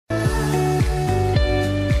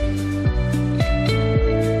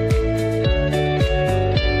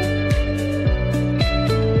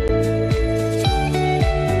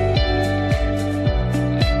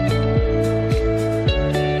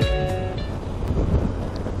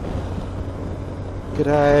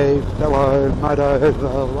G'day fellow moto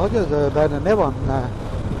vloggers, about another one,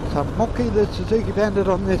 some Moki, the Suzuki Bandit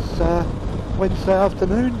on this Wednesday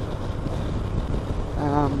afternoon.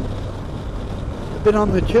 A bit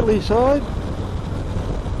on the chilly side.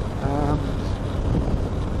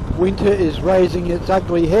 Winter is raising its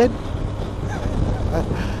ugly head.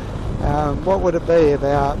 What would it be,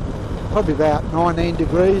 probably about 19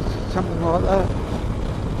 degrees, something like that.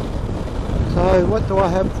 So what do I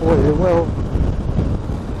have for you? Well,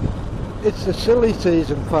 it's the silly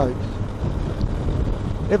season, folks.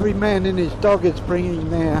 Every man and his dog is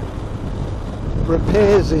bringing their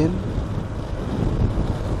repairs in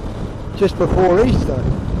just before Easter,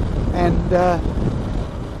 and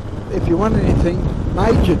if you want anything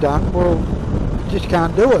major done, well, you just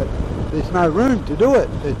can't do it. There's no room to do it.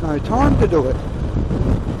 There's no time to do it.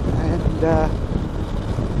 And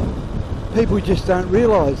people just don't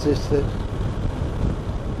realise this, that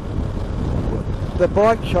the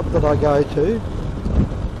bike shop that I go to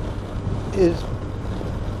is,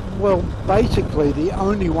 well, basically the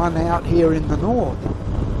only one out here in the north.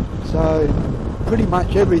 So pretty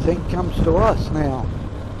much everything comes to us now.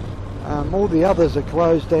 All the others are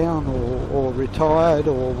closed down or retired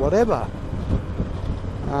or whatever.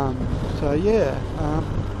 So yeah,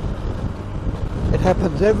 it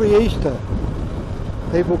happens every Easter.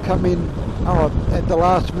 People come in at the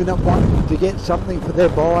last minute wanting to get something for their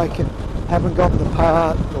bike and haven't got the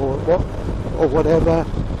part or whatever.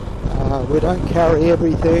 We don't carry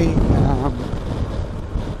everything.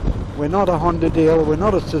 We're not a Honda dealer, we're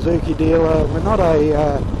not a Suzuki dealer, we're not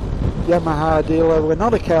a Yamaha dealer, we're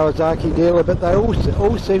not a Kawasaki dealer, but they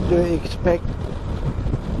all seem to expect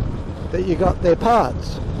that you got their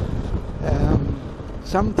parts.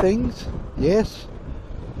 Some things, yes,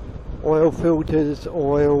 oil filters,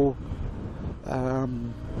 oil,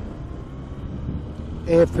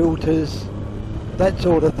 air filters, that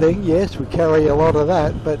sort of thing, yes, we carry a lot of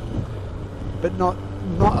that, but not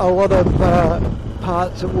a lot of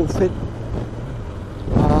parts that will fit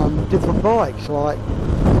different bikes. Like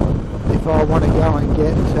if I want to go and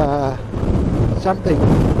get something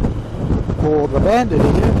for the Bandit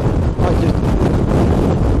here,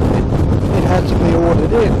 it has to be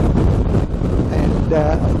ordered in. And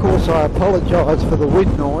of course I apologise for the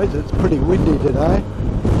wind noise, it's pretty windy today.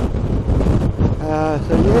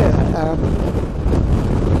 So yeah,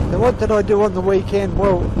 so what did I do on the weekend?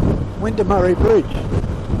 Well, went to Murray Bridge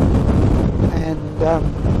and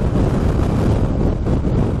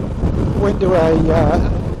went to a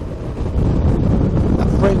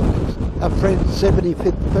friend's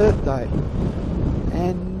 75th birthday,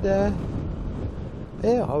 and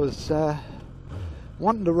yeah, I was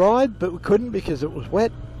wanting to ride, but we couldn't because it was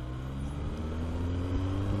wet.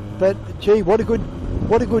 But gee, what a good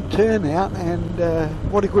turnout, and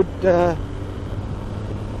what a good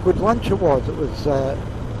lunch it was. It was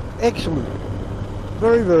excellent,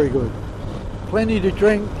 very, very good. Plenty to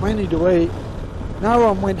drink, plenty to eat. No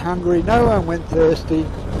one went hungry, no one went thirsty.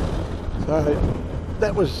 So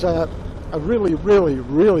that was a really, really,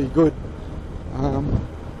 really good,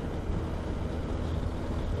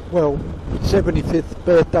 well, 75th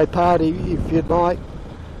birthday party, if you'd like.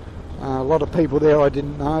 A lot of people there I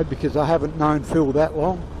didn't know because I haven't known Phil that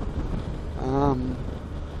long.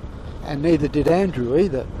 And neither did Andrew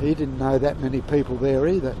either. He didn't know that many people there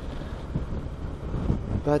either.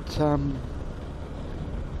 But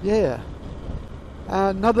yeah.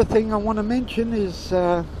 Another thing I want to mention is,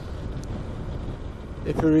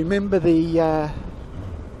 if you remember the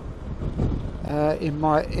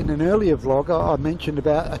in an earlier vlog I mentioned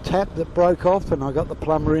about a tap that broke off, and I got the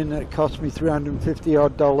plumber in and it cost me $350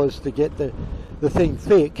 odd to get the thing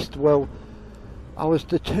fixed. Well, I was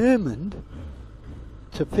determined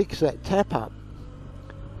to fix that tap up,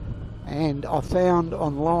 and I found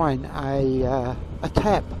online a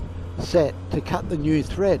tap set to cut the new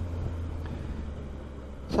thread.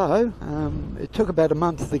 So it took about a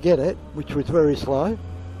month to get it, which was very slow,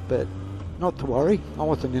 but not to worry, I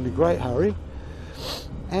wasn't in a great hurry.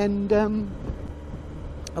 And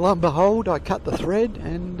lo and behold, I cut the thread,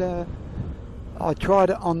 and I tried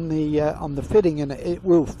it on the fitting, and it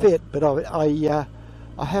will fit, but I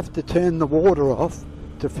have to turn the water off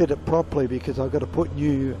to fit it properly, because I've got to put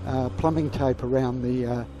new plumbing tape around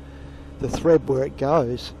the thread where it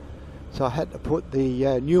goes. So I had to put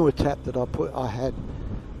the newer tap that I had.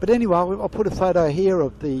 But anyway, I'll put a photo here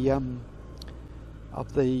of the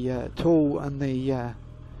tool and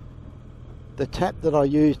the tap that I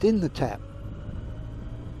used in the tap.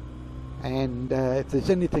 And if there's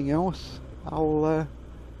anything else, I'll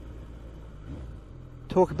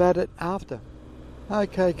talk about it after.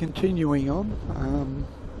 Okay, continuing on.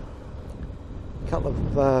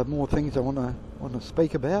 couple of more things I want to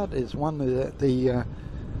speak about is one, the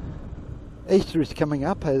Easter is coming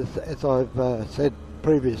up, as I've said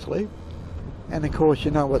previously, and of course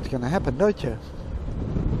you know what's going to happen, don't you?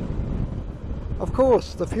 Of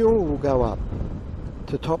course the fuel will go up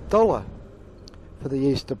to top dollar for the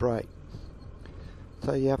Easter break,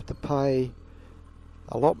 so you have to pay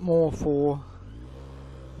a lot more for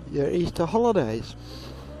your Easter holidays.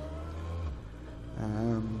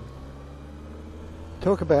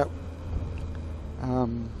 Talk about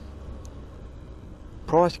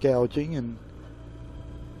price gouging and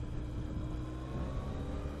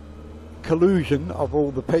collusion of all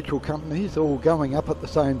the petrol companies all going up at the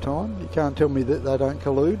same time. You can't tell me that they don't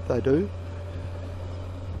collude, they do.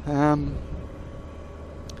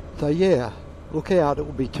 So yeah, look out, it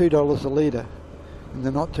will be $2 a litre in the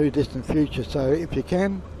not too distant future. So if you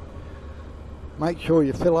can, make sure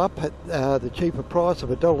you fill up at the cheaper price of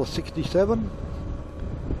 $1.67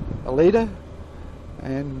 a litre,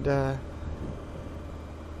 and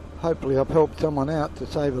hopefully I've helped someone out to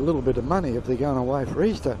save a little bit of money if they're going away for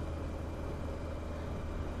Easter.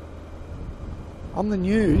 On the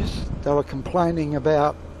news, they were complaining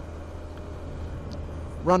about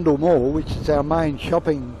Rundle Mall, which is our main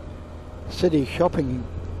city shopping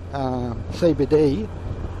CBD,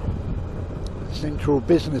 central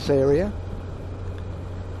business area,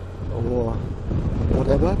 or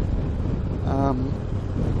whatever,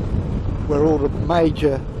 where all the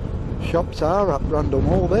major shops are up Rundle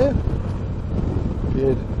Mall there. If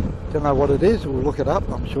you don't know what it is, we'll look it up.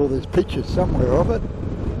 I'm sure there's pictures somewhere of it.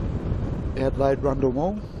 Adelaide Rundle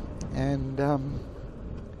Mall. And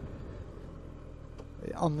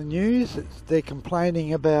on the news, they're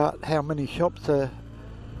complaining about how many shops are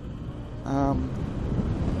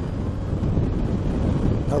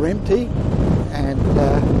empty, and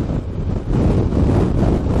the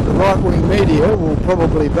right-wing media will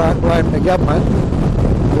probably blame the government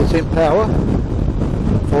that's in power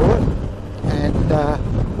for it, and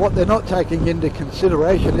what they're not taking into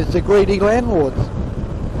consideration is the greedy landlords.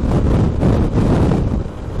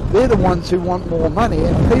 They're the ones who want more money,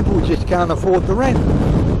 and people just can't afford the rent.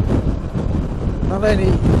 Not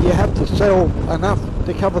only you have to sell enough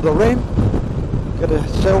to cover the rent, you've got to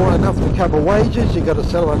sell enough to cover wages, you've got to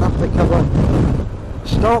sell enough to cover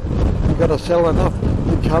stock, you've got to sell enough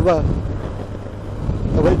to cover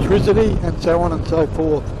electricity, and so on and so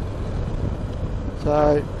forth.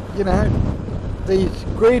 So, you know, these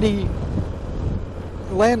greedy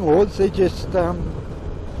landlords, they're just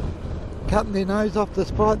cutting their nose off to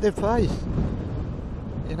spite their face,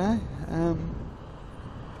 you know.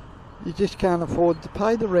 You just can't afford to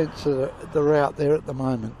pay the rents that are out there at the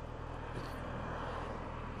moment.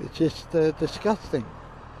 It's just disgusting.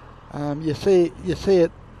 You see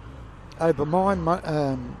it over my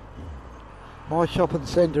shopping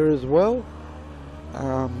centre as well.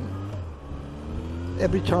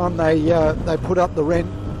 Every time they put up the rent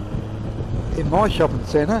in my shopping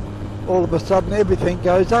centre, all of a sudden everything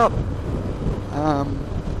goes up.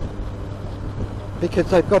 Because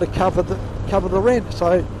they've got to cover the rent.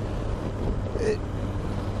 So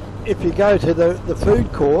if you go to the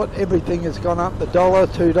food court, everything has gone up $1,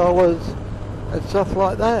 $2, and stuff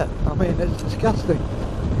like that. I mean, it's disgusting.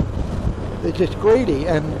 They're just greedy,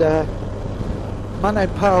 and Mane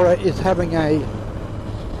Para is having a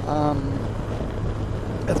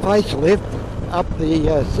facelift up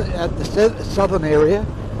at the southern area,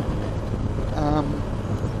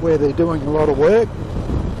 where they're doing a lot of work.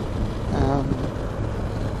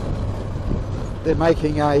 They're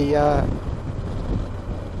making a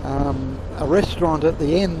restaurant at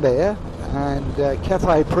the end there, and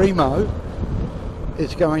Cafe Primo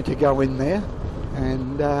is going to go in there,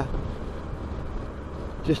 and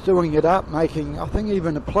just doing it up, making, I think,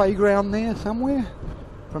 even a playground there somewhere,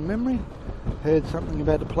 from memory. Heard something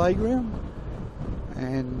about a playground,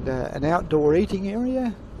 and an outdoor eating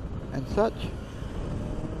area and such.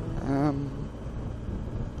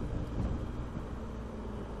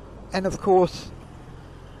 And of course,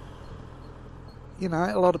 you know,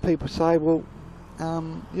 a lot of people say, well,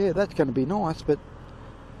 yeah, that's going to be nice, but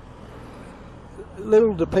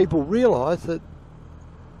little do people realise that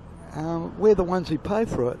we're the ones who pay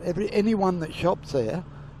for it. Anyone that shops there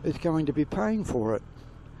is going to be paying for it.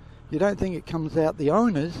 You don't think it comes out the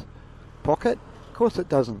owner's pocket? Of course it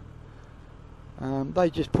doesn't. They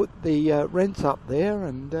just put the rents up there,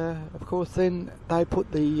 and of course then they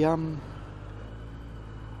put the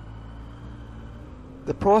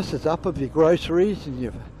prices up of your groceries and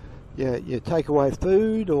your takeaway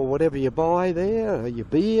food or whatever you buy there, or your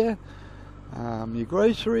beer, your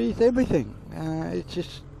groceries, everything. It's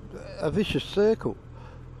just a vicious circle.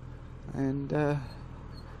 and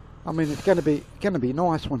I mean it's going to be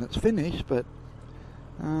nice when it's finished, but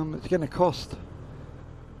it's going to cost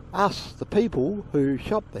us, the people who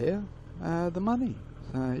shop there, the money.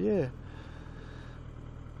 So yeah,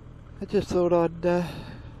 I just thought I'd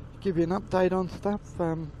give you an update on stuff.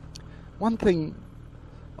 One thing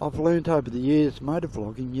I've learnt over the years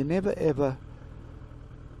motovlogging, you never ever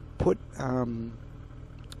put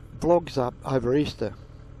vlogs up over Easter,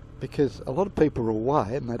 because a lot of people are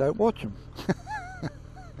away and they don't watch them.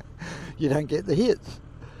 You don't get the hits.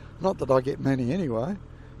 Not that I get many anyway,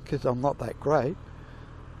 because I'm not that great.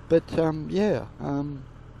 But yeah,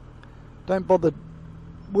 don't bother.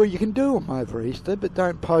 Well, you can do them over Easter, but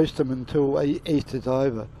don't post them until Easter's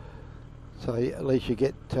over. So at least you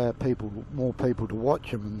get more people to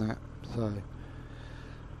watch them and that. So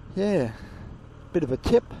yeah, bit of a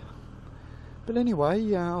tip. But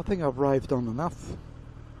anyway, I think I've raved on enough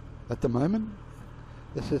at the moment.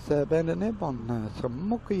 This is Bandit Neb on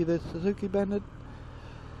Samuki, the Suzuki Bandit,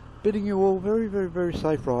 bidding you all very, very, very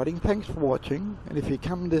safe riding. Thanks for watching. And if you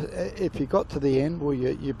got to the end, well,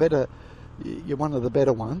 you're one of the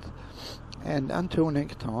better ones. And until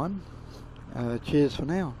next time, cheers for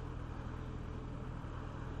now.